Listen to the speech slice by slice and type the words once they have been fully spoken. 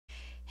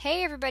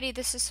Hey everybody,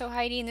 this is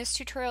Heidi, and this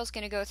tutorial is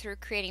going to go through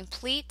creating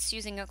pleats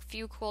using a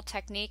few cool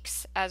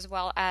techniques as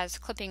well as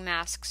clipping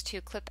masks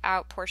to clip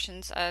out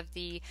portions of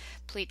the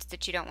pleats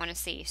that you don't want to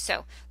see.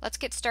 So let's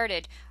get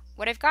started.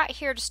 What I've got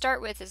here to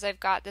start with is I've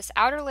got this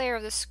outer layer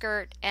of the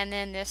skirt and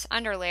then this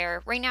under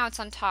layer. Right now it's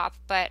on top,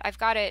 but I've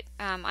got it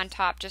on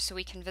top just so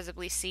we can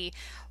visibly see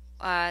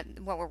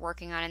what we're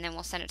working on, and then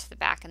we'll send it to the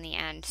back in the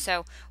end.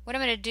 So what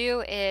I'm going to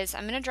do is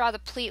I'm going to draw the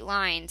pleat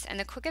lines, and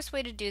the quickest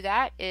way to do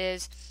that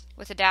is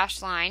with a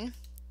dashed line.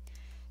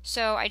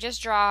 So I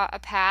just draw a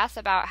path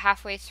about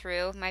halfway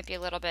through. Might be a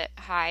little bit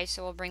high,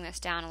 so we'll bring this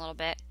down a little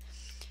bit.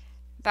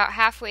 About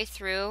halfway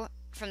through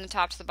from the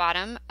top to the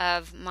bottom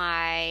of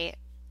my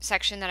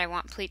section that I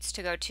want pleats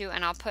to go to,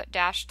 and I'll put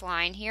dashed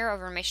line here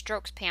over my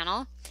strokes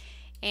panel,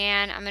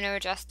 and I'm going to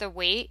adjust the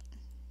weight.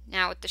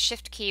 Now with the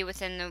shift key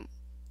within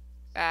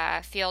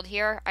the field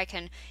here, I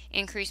can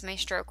increase my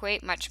stroke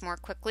weight much more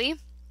quickly.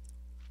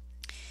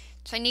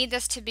 So I need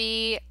this to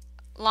be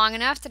long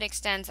enough that it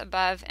extends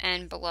above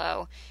and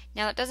below.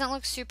 Now it doesn't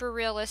look super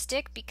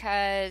realistic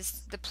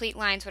because the pleat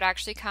lines would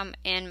actually come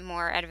in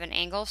more at an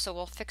angle, so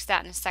we'll fix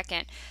that in a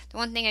second. The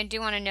one thing I do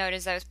want to note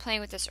is I was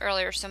playing with this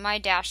earlier, so my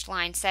dashed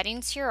line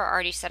settings here are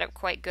already set up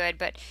quite good,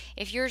 but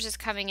if yours is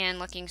coming in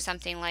looking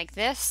something like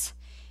this,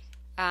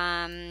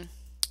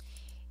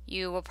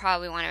 you will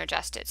probably want to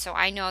adjust it. So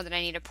I know that I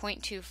need a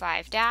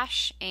 0.25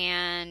 dash,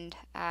 and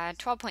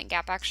 12-point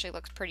gap actually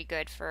looks pretty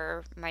good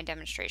for my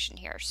demonstration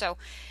here. So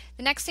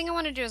the next thing I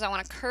want to do is I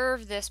want to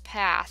curve this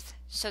path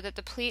so that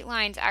the pleat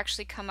lines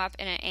actually come up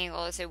in an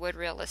angle as they would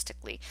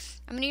realistically.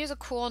 I'm going to use a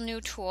cool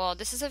new tool.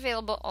 This is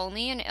available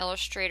only in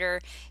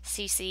Illustrator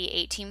CC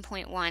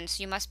 18.1,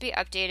 so you must be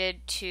updated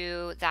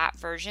to that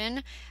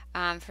version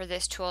for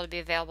this tool to be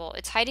available.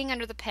 It's hiding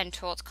under the pen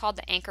tool. It's called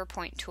the anchor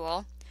point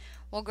tool.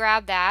 We'll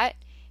grab that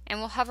and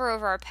we'll hover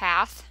over our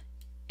path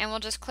and we'll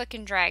just click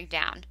and drag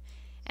down,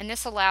 and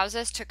this allows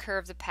us to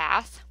curve the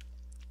path.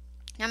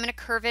 Now I'm going to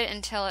curve it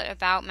until it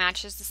about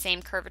matches the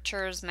same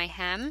curvature as my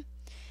hem,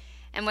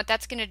 and what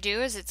that's going to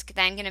do is it's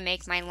then going to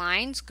make my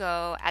lines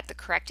go at the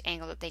correct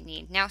angle that they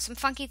need. Now some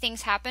funky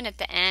things happen at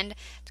the end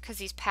because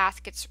these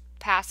paths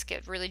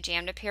get really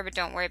jammed up here, but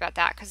don't worry about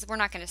that because we're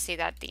not going to see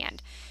that at the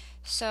end.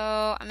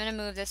 So I'm going to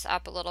move this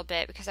up a little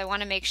bit because I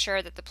want to make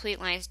sure that the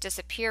pleat lines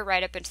disappear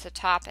right up into the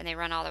top and they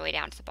run all the way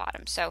down to the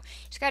bottom. So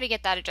you just got to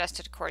get that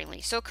adjusted accordingly.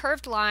 So a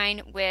curved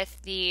line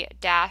with the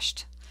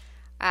dashed,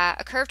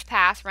 a curved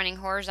path running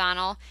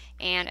horizontal,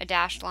 and a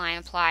dashed line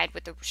applied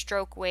with the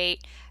stroke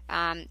weight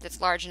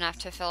that's large enough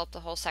to fill up the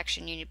whole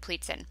section you need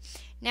pleats in.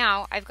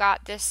 Now I've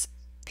got this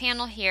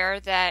panel here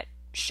that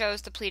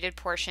shows the pleated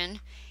portion,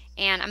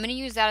 and I'm going to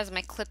use that as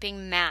my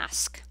clipping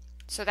mask.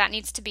 So that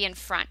needs to be in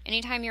front.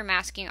 Anytime you're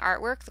masking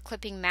artwork, the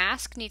clipping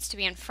mask needs to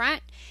be in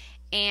front,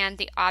 and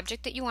the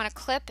object that you want to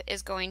clip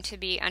is going to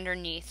be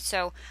underneath.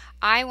 So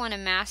I want to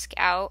mask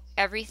out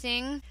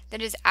everything that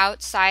is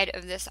outside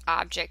of this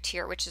object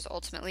here, which is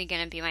ultimately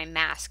going to be my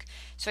mask.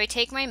 So I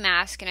take my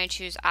mask and I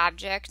choose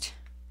Object,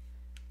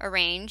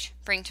 Arrange,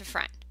 Bring to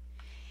Front.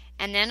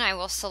 And then I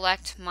will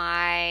select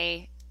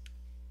my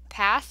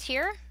path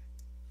here,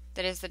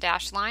 that is the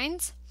dashed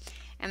lines.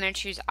 I'm going to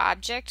choose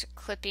Object,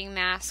 Clipping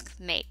Mask,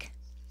 Make.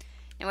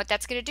 And what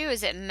that's going to do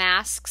is it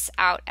masks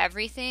out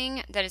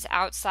everything that is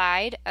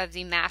outside of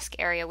the mask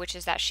area, which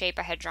is that shape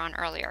I had drawn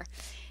earlier.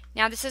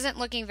 Now this isn't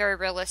looking very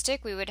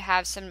realistic. We would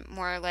have some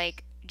more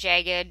like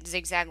jagged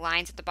zigzag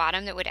lines at the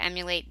bottom that would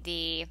emulate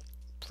the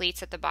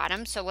pleats at the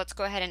bottom. So let's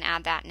go ahead and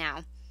add that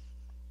now.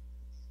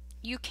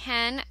 You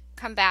can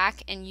come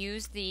back and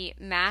use the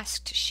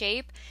masked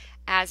shape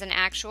as an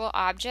actual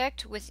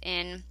object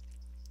within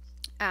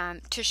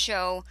to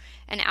show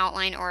an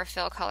outline or a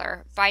fill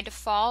color. By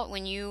default,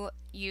 when you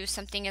use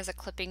something as a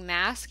clipping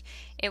mask,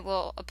 it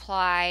will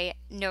apply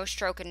no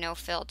stroke and no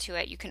fill to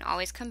it. You can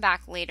always come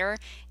back later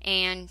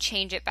and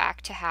change it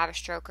back to have a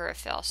stroke or a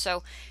fill.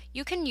 So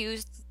you can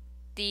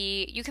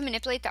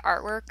manipulate the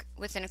artwork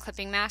within a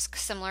clipping mask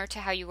similar to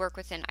how you work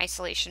within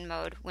isolation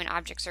mode when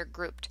objects are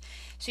grouped.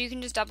 So you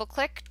can just double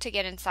click to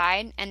get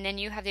inside, and then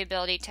you have the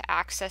ability to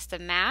access the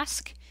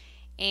mask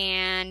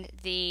and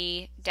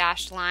the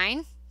dashed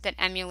line that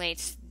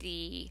emulates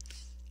the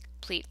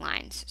pleat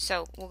lines.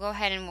 So we'll go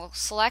ahead and we'll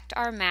select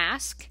our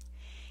mask,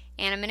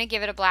 and I'm going to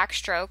give it a black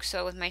stroke.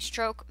 So with my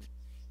stroke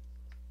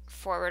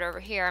forward over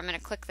here, I'm going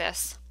to click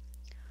this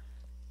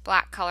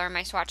black color in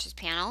my swatches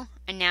panel,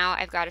 and now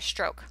I've got a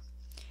stroke.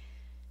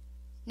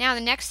 Now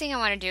the next thing I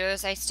want to do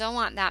is I still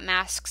want that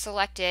mask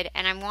selected,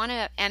 and I want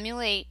to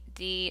emulate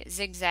the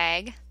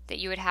zigzag that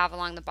you would have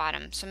along the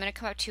bottom. So I'm going to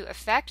come up to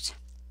Effect,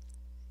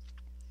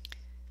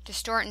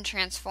 Distort and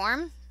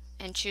Transform,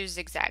 and choose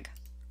Zigzag.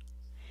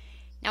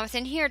 Now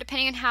within here,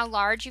 depending on how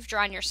large you've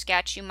drawn your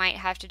sketch, you might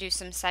have to do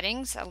some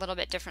settings a little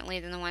bit differently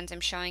than the ones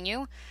I'm showing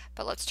you.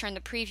 But let's turn the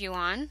preview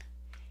on,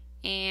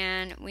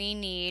 and we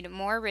need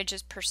more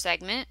ridges per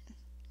segment.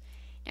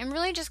 I'm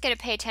really just going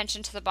to pay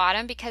attention to the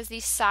bottom because the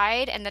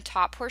side and the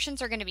top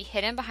portions are going to be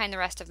hidden behind the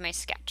rest of my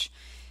sketch.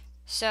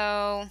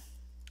 So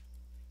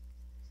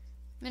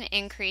I'm going to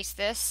increase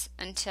this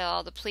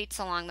until the pleats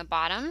along the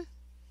bottom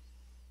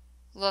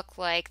look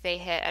like they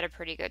hit at a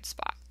pretty good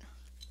spot.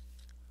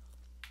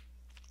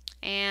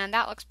 And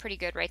that looks pretty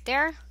good right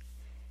there.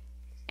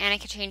 And I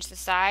can change the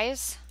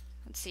size.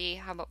 Let's see,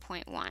 how about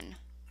 0.1?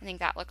 I think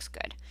that looks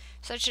good.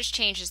 So it just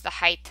changes the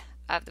height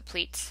of the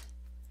pleats.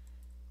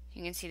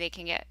 You can see they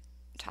can get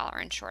taller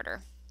and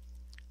shorter.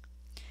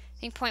 I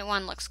think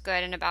 0.1 looks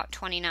good and about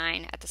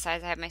 29 at the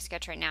size I have my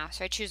sketch right now.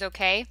 So I choose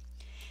OK.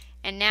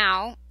 And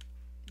now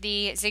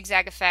the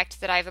zigzag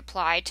effect that I've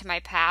applied to my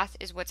path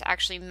is what's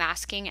actually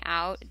masking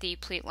out the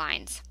pleat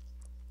lines.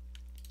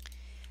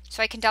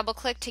 So I can double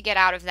click to get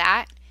out of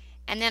that,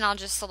 and then I'll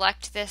just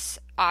select this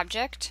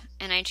object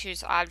and I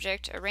choose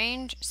Object,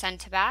 Arrange, Send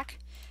to Back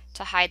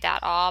to hide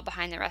that all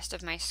behind the rest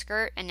of my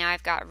skirt. And now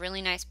I've got a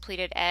really nice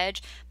pleated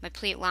edge. My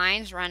pleat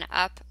lines run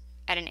up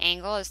at an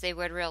angle as they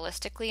would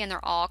realistically, and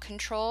they're all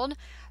controlled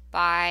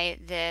by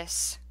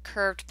this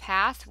curved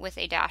path with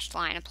a dashed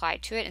line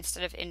applied to it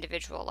instead of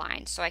individual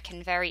lines. So I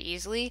can very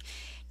easily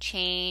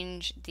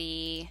change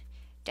the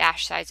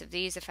dash size of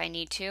these if I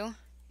need to,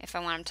 if I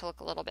want them to look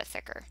a little bit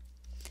thicker.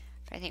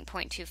 But I think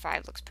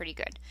 0.25 looks pretty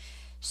good.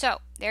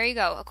 So there you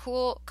go, a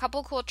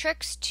couple cool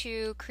tricks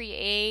to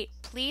create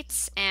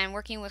pleats and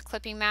working with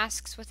clipping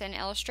masks within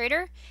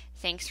Illustrator.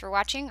 Thanks for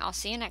watching. I'll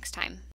see you next time.